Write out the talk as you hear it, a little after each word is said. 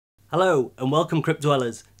Hello and welcome Crypt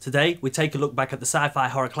Dwellers. Today we take a look back at the sci-fi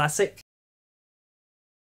horror classic,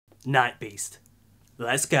 Night Beast.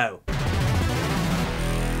 Let's go.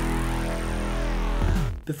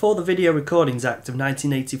 Before the Video Recordings Act of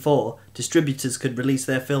 1984, distributors could release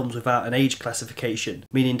their films without an age classification,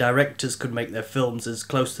 meaning directors could make their films as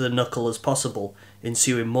close to the knuckle as possible,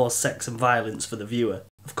 ensuing more sex and violence for the viewer.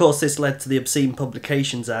 Of course, this led to the Obscene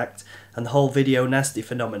Publications Act and the whole video nasty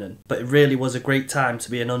phenomenon, but it really was a great time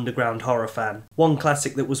to be an underground horror fan. One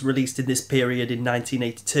classic that was released in this period in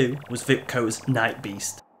 1982 was Vipco's Night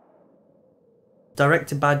Beast.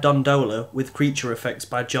 Directed by Don Dohler with creature effects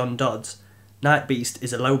by John Dodds, Night Beast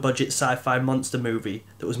is a low-budget sci-fi monster movie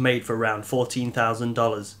that was made for around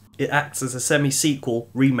 $14,000. It acts as a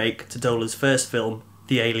semi-sequel remake to Dohler's first film,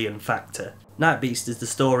 The Alien Factor. Night Beast is the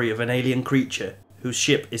story of an alien creature whose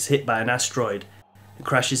ship is hit by an asteroid and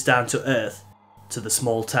crashes down to Earth to the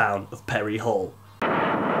small town of Perry Hall.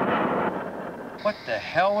 What the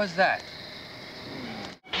hell was that?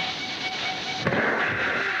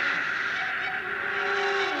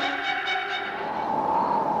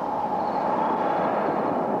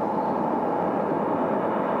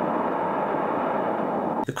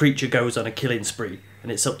 The creature goes on a killing spree,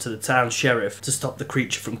 and it's up to the town sheriff to stop the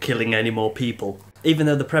creature from killing any more people. Even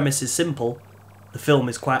though the premise is simple, the film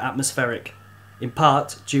is quite atmospheric, in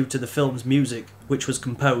part due to the film's music, which was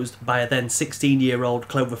composed by a then 16-year-old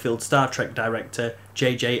Cloverfield Star Trek director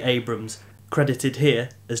J.J. Abrams, credited here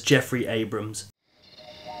as Jeffrey Abrams.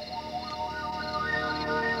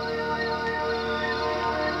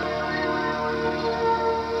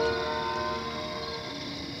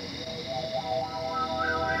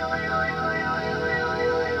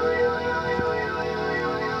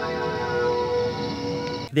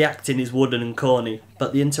 The acting is wooden and corny,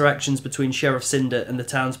 but the interactions between Sheriff Cinder and the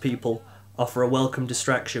townspeople offer a welcome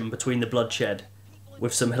distraction between the bloodshed,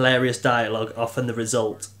 with some hilarious dialogue often the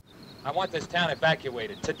result. I want this town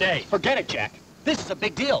evacuated, today. Forget it, Jack. This is a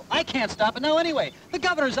big deal. I can't stop it now anyway. The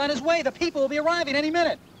governor's on his way. The people will be arriving any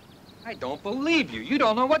minute. I don't believe you. You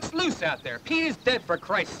don't know what's loose out there. Pete is dead, for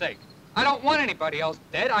Christ's sake. I don't want anybody else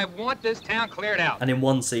dead. I want this town cleared out. And in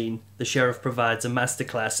one scene, the sheriff provides a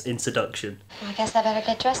masterclass in seduction. I guess I better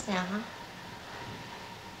get dressed now, huh?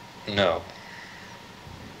 No.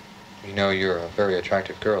 You know you're a very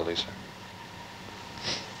attractive girl, Lisa.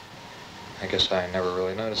 I guess I never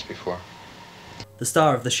really noticed before. The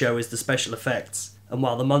star of the show is the special effects, and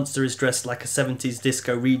while the monster is dressed like a 70s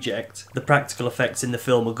disco reject, the practical effects in the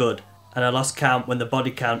film are good, and I lost count when the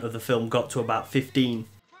body count of the film got to about 15.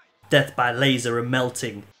 Death by laser and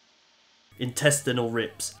melting, intestinal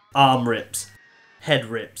rips, arm rips, head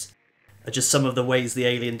rips, are just some of the ways the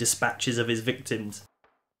alien dispatches of his victims.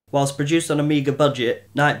 Whilst produced on a meagre budget,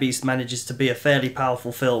 Night Beast manages to be a fairly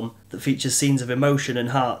powerful film that features scenes of emotion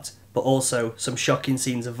and heart, but also some shocking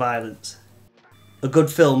scenes of violence. A good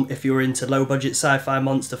film if you are into low-budget sci-fi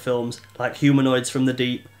monster films like Humanoids from the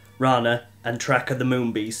Deep, Rana, and Tracker the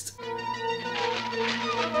Moon Beast.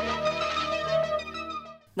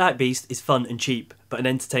 Night Beast is fun and cheap, but an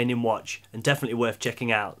entertaining watch, and definitely worth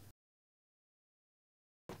checking out.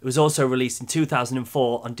 It was also released in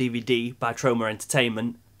 2004 on DVD by Troma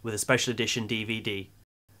Entertainment, with a special edition DVD.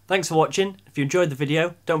 Thanks for watching. If you enjoyed the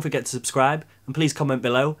video, don't forget to subscribe, and please comment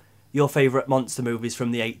below your favourite monster movies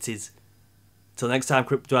from the 80s. Till next time,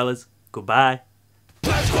 Crypt Dwellers, goodbye.